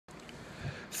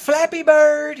Flappy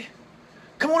Bird,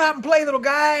 come on out and play, little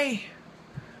guy.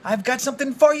 I've got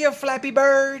something for you, Flappy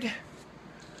Bird.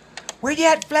 Where you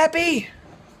at, Flappy?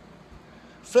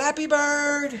 Flappy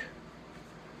Bird,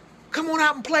 come on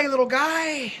out and play, little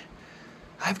guy.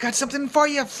 I've got something for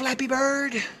you, Flappy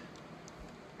Bird.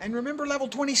 And remember level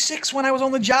 26 when I was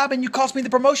on the job and you cost me the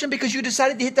promotion because you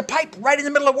decided to hit the pipe right in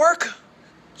the middle of work?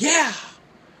 Yeah.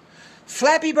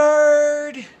 Flappy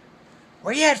Bird,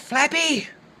 where you at, Flappy?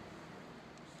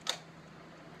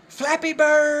 Flappy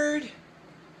Bird,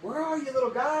 where are you, little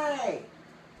guy?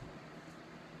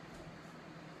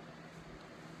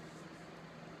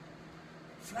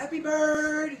 Flappy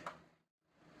Bird.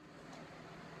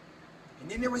 And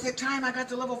then there was that time I got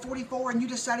to level 44 and you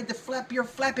decided to flap your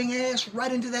flapping ass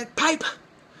right into that pipe.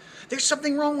 There's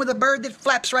something wrong with a bird that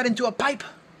flaps right into a pipe.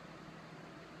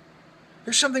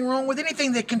 There's something wrong with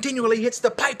anything that continually hits the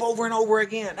pipe over and over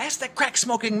again. Ask that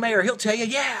crack-smoking mayor. He'll tell you,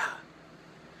 yeah.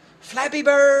 Flappy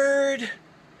Bird,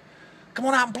 come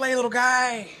on out and play, little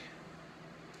guy.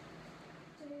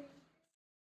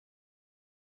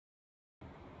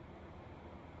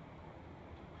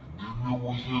 There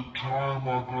was that time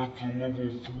I got to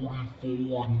level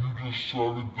 44 and you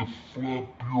decided to flap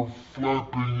your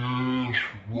flapping ass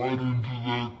right into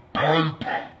that pipe.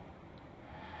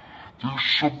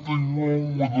 There's something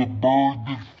wrong with a bird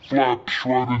that flaps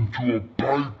right into a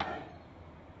pipe.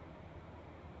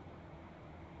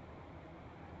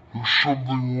 There's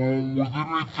something wrong with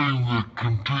anything that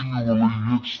continually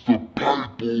hits the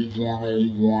pipe over and over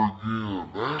again.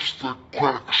 Ask the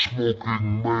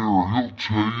crack-smoking mayor, he'll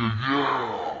tell you,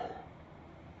 yeah.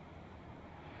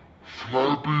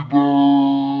 Flappy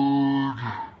Bird,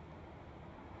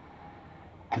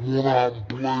 come on out and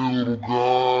play, little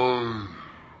guy.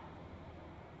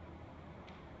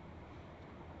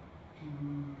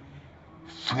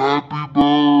 Flappy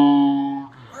Bird.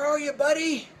 Where are you,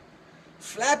 buddy?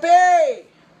 Flappy!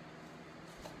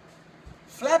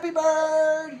 Flappy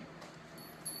Bird!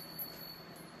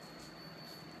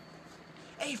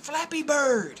 Hey, Flappy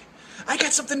Bird! I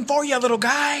got something for you, little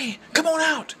guy. Come on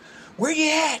out. Where you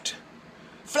at?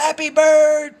 Flappy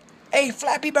Bird! Hey,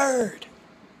 Flappy Bird!